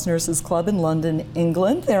Cross Nurses Club in London,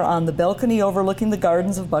 England. They're on the balcony overlooking the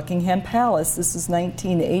gardens of Buckingham Palace. This is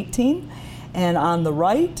 1918. And on the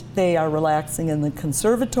right, they are relaxing in the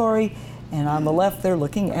conservatory. And on the left, they're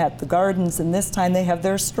looking at the gardens, and this time they have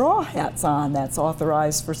their straw hats on. That's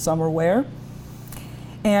authorized for summer wear.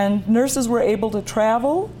 And nurses were able to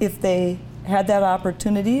travel if they had that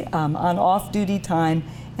opportunity on off-duty time,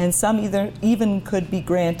 and some even could be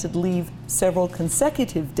granted leave several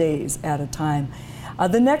consecutive days at a time.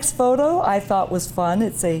 The next photo I thought was fun.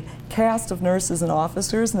 It's a cast of nurses and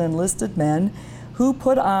officers and enlisted men who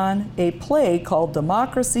put on a play called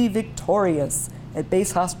Democracy Victorious at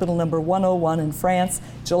Base Hospital number 101 in France,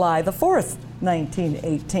 July the 4th,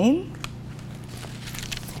 1918.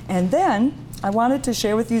 And then I wanted to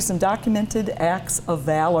share with you some documented acts of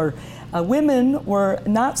valor. Women were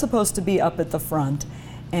not supposed to be up at the front.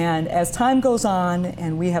 And as time goes on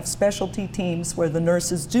and we have specialty teams where the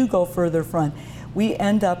nurses do go further front, we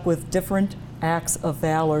end up with different acts of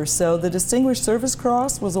valor. So the Distinguished Service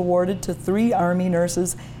Cross was awarded to 3 Army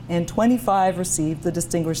nurses and 25 received the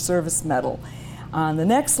Distinguished Service Medal. On the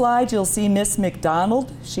next slide, you'll see Miss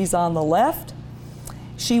McDonald. She's on the left.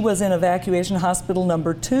 She was in Evacuation Hospital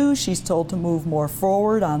number 2. She's told to move more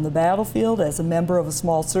forward on the battlefield as a member of a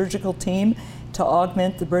small surgical team to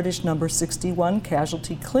augment the British number 61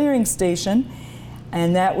 casualty clearing station.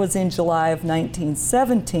 And that was in July of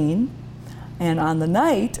 1917. And on the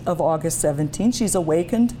night of August 17, she's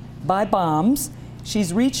awakened by bombs.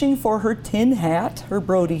 She's reaching for her tin hat, her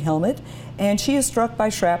Brodie helmet, and she is struck by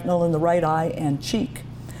shrapnel in the right eye and cheek.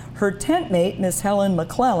 Her tent mate, Miss Helen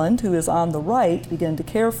McClelland, who is on the right, began to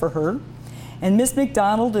care for her. And Miss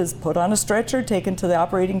McDonald is put on a stretcher, taken to the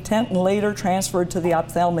operating tent, and later transferred to the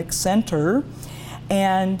ophthalmic center.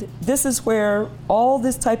 And this is where all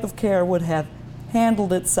this type of care would have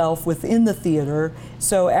handled itself within the theater.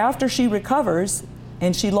 So after she recovers,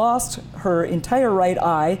 and she lost her entire right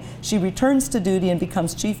eye, she returns to duty and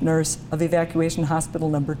becomes chief nurse of Evacuation Hospital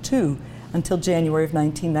number 2 until January of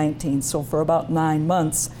 1919, so for about 9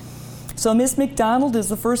 months. So Miss McDonald is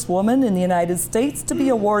the first woman in the United States to be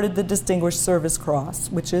awarded the Distinguished Service Cross,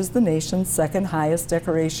 which is the nation's second highest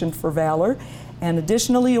decoration for valor, and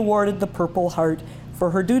additionally awarded the Purple Heart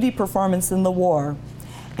for her duty performance in the war.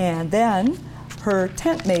 And then her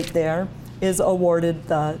tent mate there is awarded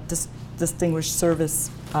the Distinguished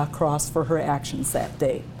Service Cross for her actions that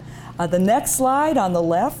day. The next slide on the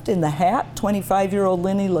left in the hat, 25-year-old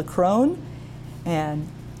Linnie LaCrone, and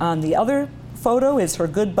on the other photo is her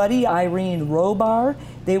good buddy Irene Robar.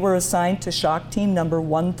 They were assigned to shock team number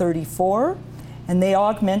 134, and they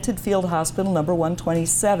augmented field hospital number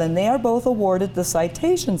 127. They are both awarded the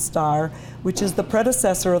Citation Star, which is the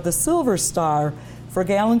predecessor of the Silver Star, for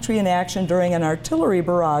gallantry in action during an artillery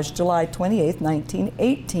barrage, July 28,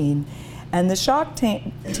 1918. And the shock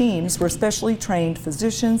teams were specially trained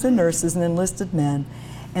physicians and nurses and enlisted men,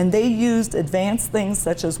 and they used advanced things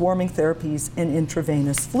such as warming therapies and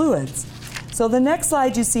intravenous fluids. So the next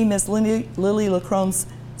slide, you see Miss Lily LaCrone's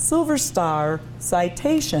Silver Star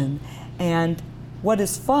citation. And what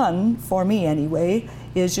is fun, for me anyway,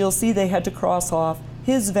 is you'll see they had to cross off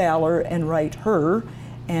his valor and write her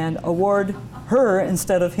and award her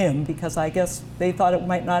instead of him, because I guess they thought it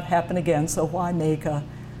might not happen again, so why make a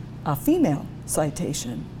female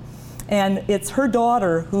citation? And it's her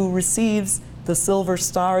daughter who receives the Silver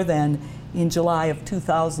Star then in July of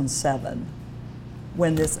 2007.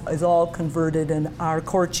 When this is all converted, and our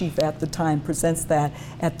Corps Chief at the time presents that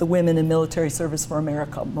at the Women in Military Service for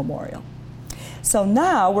America Memorial. So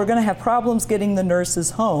now we're going to have problems getting the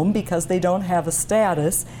nurses home because they don't have a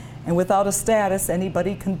status, and without a status,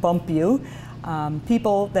 anybody can bump you.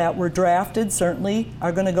 People that were drafted certainly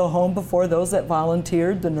are going to go home before those that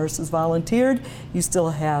volunteered. The nurses volunteered. You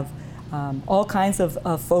still have all kinds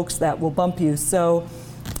of folks that will bump you. So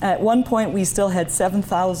at one point, we still had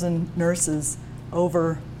 7,000 nurses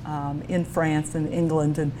over in France and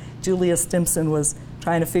England, and Julia Stimson was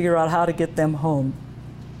trying to figure out how to get them home.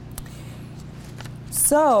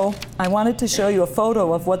 So I wanted to show you a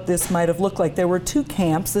photo of what this might have looked like. There were 2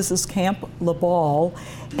 camps. This is Camp Le Bal,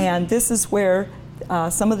 and this is where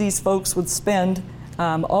some of these folks would spend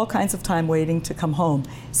all kinds of time waiting to come home.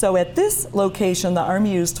 So at this location, the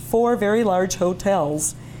Army used 4 very large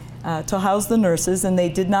hotels to house the nurses, and they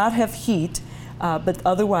did not have heat. But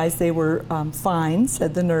otherwise they were fine,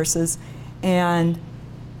 said the nurses, and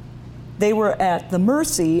they were at the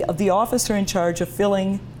mercy of the officer in charge of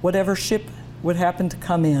filling whatever ship would happen to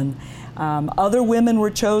come in. Other women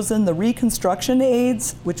were chosen, the reconstruction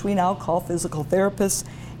aides, which we now call physical therapists,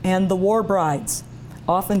 and the war brides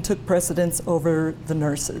often took precedence over the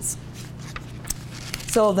nurses.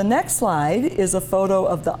 So the next slide is a photo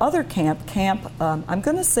of the other camp, I'm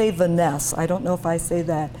going to say Vanessa. I don't know if I say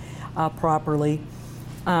that properly.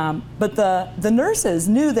 But the nurses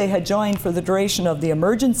knew they had joined for the duration of the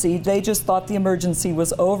emergency. They just thought the emergency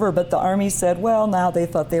was over, but the Army said, well, now they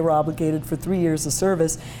thought they were obligated for 3 years of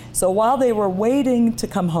service. So while they were waiting to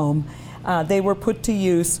come home, they were put to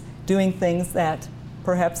use doing things that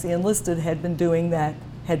perhaps the enlisted had been doing that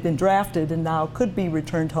had been drafted and now could be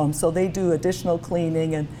returned home. So they do additional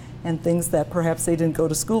cleaning and things that perhaps they didn't go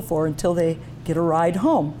to school for until they get a ride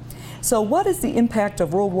home. So what is the impact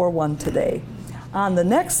of World War I today? On the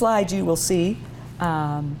next slide, you will see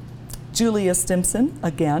Julia Stimson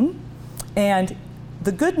again. And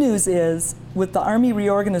the good news is, with the Army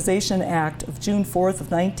Reorganization Act of June 4th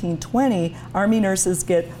of 1920, Army nurses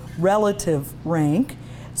get relative rank.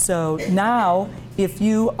 So now, if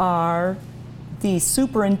you are the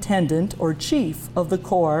superintendent or chief of the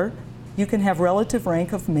Corps, you can have relative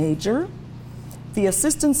rank of major. The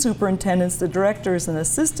assistant superintendents, the directors and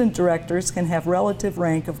assistant directors, can have relative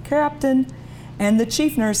rank of captain, and the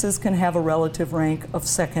chief nurses can have a relative rank of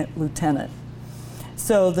second lieutenant.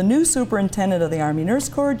 So the new superintendent of the Army Nurse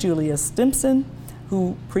Corps, Julia Stimson,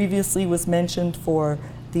 who previously was mentioned for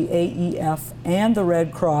the AEF and the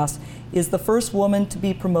Red Cross, is the first woman to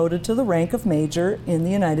be promoted to the rank of major in the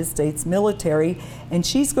United States military, and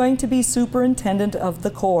she's going to be superintendent of the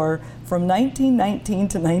Corps from 1919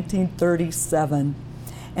 to 1937.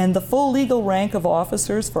 And the full legal rank of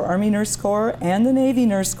officers for Army Nurse Corps and the Navy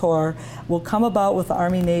Nurse Corps will come about with the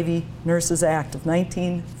Army-Navy Nurses Act of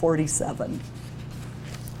 1947.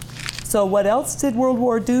 So what else did World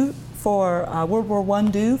War I do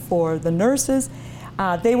for the nurses?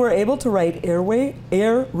 They were able to write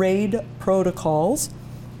air raid protocols,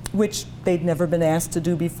 which they'd never been asked to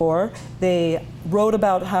do before. They wrote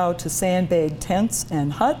about how to sandbag tents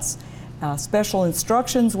and huts, special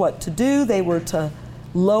instructions what to do. They were to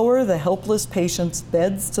lower the helpless patient's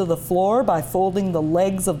beds to the floor by folding the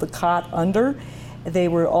legs of the cot under. They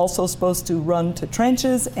were also supposed to run to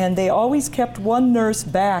trenches, and they always kept one nurse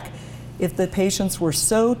back if the patients were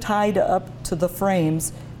so tied up to the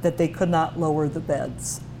frames that they could not lower the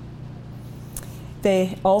beds.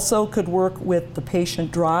 They also could work with the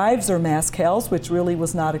patient drives or Mascals, which really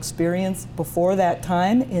was not experienced before that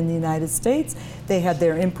time in the United States. They had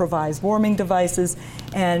their improvised warming devices,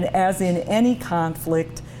 and as in any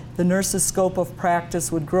conflict, the nurse's scope of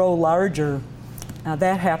practice would grow larger. Now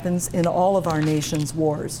that happens in all of our nation's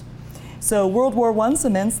wars. So World War I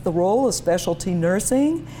cements the role of specialty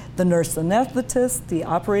nursing, the nurse anesthetist, the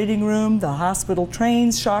operating room, the hospital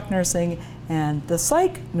trains, shock nursing, and the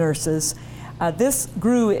psych nurses. This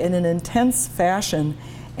grew in an intense fashion,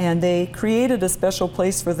 and they created a special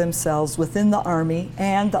place for themselves within the Army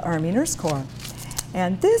and the Army Nurse Corps.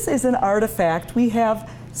 And this is an artifact we have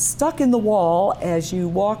stuck in the wall as you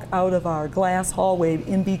walk out of our glass hallway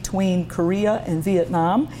in between Korea and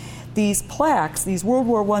Vietnam. These plaques, these World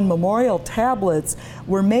War I memorial tablets,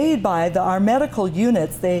 were made by our medical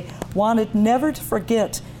units. They wanted never to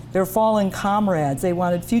forget their fallen comrades. They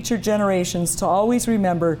wanted future generations to always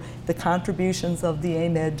remember the contributions of the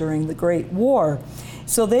AMED during the Great War.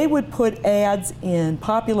 So they would put ads in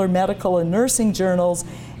popular medical and nursing journals,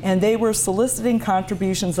 and they were soliciting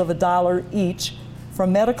contributions of $1 each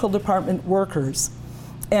from medical department workers.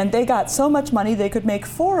 And they got so much money they could make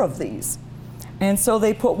 4 of these. And so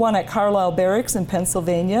they put one at Carlisle Barracks in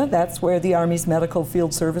Pennsylvania. That's where the Army's Medical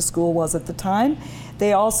Field Service School was at the time.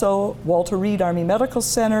 They also, Walter Reed Army Medical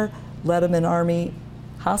Center, Letterman Army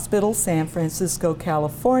Hospital, San Francisco,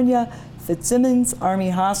 California, Fitzsimmons Army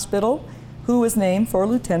Hospital, who was named for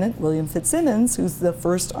Lieutenant William Fitzsimmons, who's the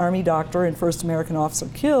first Army doctor and first American officer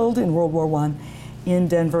killed in World War I in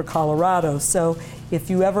Denver, Colorado. So if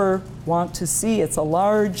you ever want to see, it's a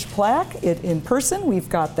large plaque in person. We've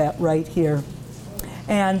got that right here.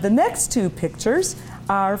 And the next 2 pictures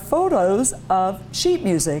are photos of sheet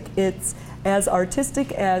music. It's as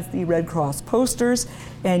artistic as the Red Cross posters,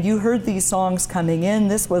 and you heard these songs coming in.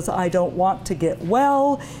 This was I Don't Want to Get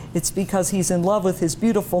Well. It's because he's in love with his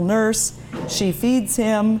beautiful nurse. She feeds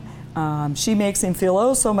him. She makes him feel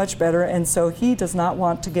oh so much better, and so he does not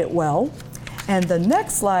want to get well. And the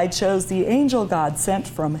next slide shows the angel God sent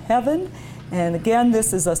from heaven. And again,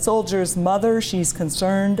 this is a soldier's mother. She's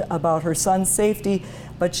concerned about her son's safety,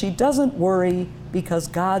 but she doesn't worry because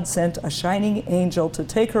God sent a shining angel to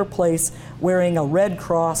take her place wearing a red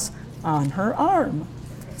cross on her arm.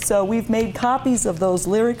 So we've made copies of those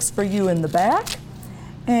lyrics for you in the back.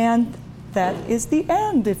 And that is the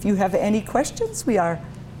end. If you have any questions, we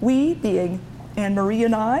being Anne Marie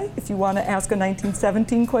and I, if you want to ask a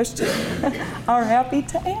 1917 question, are happy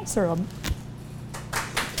to answer them.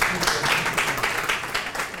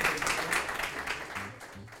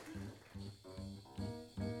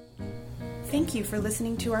 Thank you for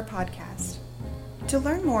listening to our podcast. To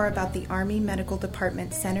learn more about the Army Medical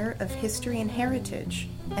Department Center of History and Heritage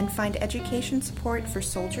and find education support for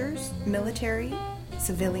soldiers, military,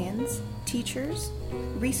 civilians, teachers,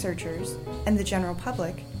 researchers, and the general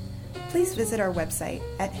public, please visit our website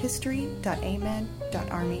at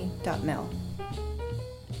history.amed.army.mil.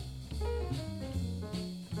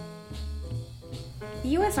 The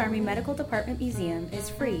U.S. Army Medical Department Museum is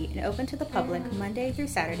free and open to the public Monday through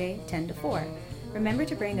Saturday, 10 to 4. Remember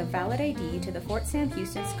to bring a valid ID to the Fort Sam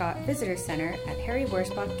Houston Scott Visitor Center at Harry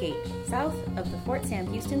Worsbach Gate, south of the Fort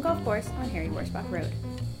Sam Houston Golf Course on Harry Worsbach Road.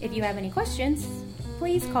 If you have any questions,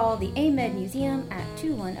 please call the AMED Museum at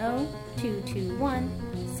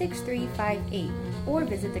 210-221-6358 or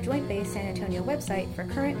visit the Joint Base San Antonio website for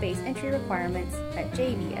current base entry requirements at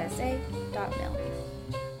jbsa.mil.